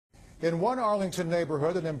In one Arlington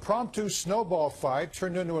neighborhood, an impromptu snowball fight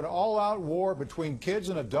turned into an all-out war between kids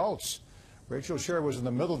and adults. Rachel Scher was in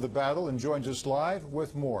the middle of the battle and joins us live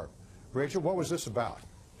with more. Rachel, what was this about?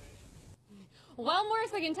 Well,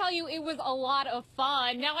 Morris, I can tell you it was a lot of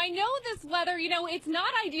fun. Now, I know this weather, it's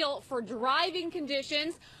not ideal for driving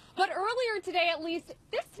conditions, but earlier today, at least,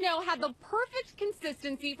 this snow had the perfect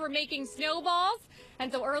consistency for making snowballs.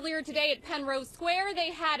 And so earlier today at Penrose Square, they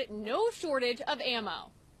had no shortage of ammo.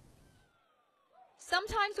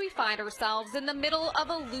 Sometimes we find ourselves in the middle of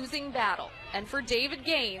a losing battle, and for David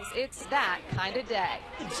Gaines, it's that kind of day.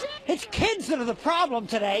 It's kids that are the problem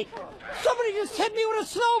today. Somebody just hit me with a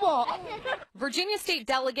snowball. Virginia State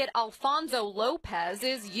Delegate Alfonso Lopez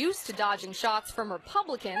is used to dodging shots from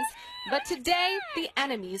Republicans, but today the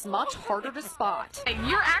enemy's much harder to spot.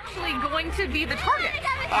 You're actually going to be the target.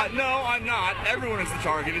 No, I'm not. Everyone is the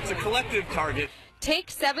target. It's a collective target.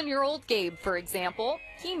 Take 7-year-old Gabe, for example.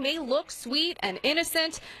 He may look sweet and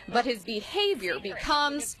innocent, but his behavior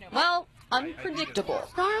becomes, well, unpredictable.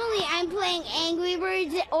 Normally I'm playing Angry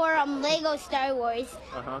Birds or Lego Star Wars,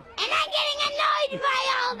 and I'm getting annoyed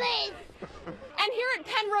by all this. And here at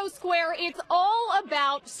Penrose Square, it's all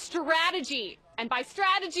about strategy. And by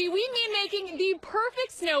strategy, we mean making the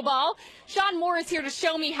perfect snowball. Sean Morris here to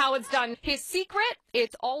show me how it's done. His secret,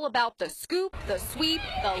 it's all about the scoop, the sweep,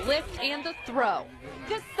 the lift, and the throw.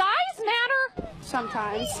 Does size matter?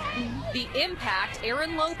 Sometimes. The impact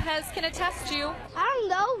Aaron Lopez can attest to. I don't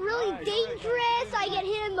know, really dangerous. I get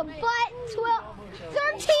hit in the butt 12,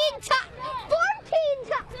 13 times, 14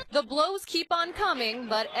 times. The blows keep on coming,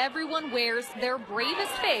 but everyone wears their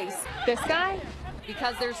bravest face. This guy?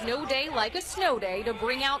 Because there's no day like a snow day to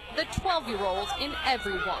bring out the 12-year-old in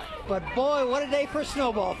everyone. But boy, what a day for a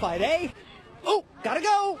snowball fight, eh? Oh, gotta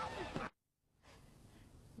go.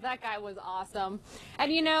 That guy was awesome.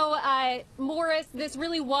 And Morris, this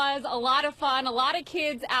really was a lot of fun, a lot of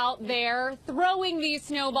kids out there throwing these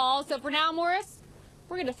snowballs. So for now, Morris,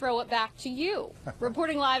 we're going to throw it back to you.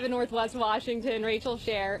 Reporting live in Northwest Washington, Rachel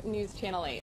Scher, News Channel 8.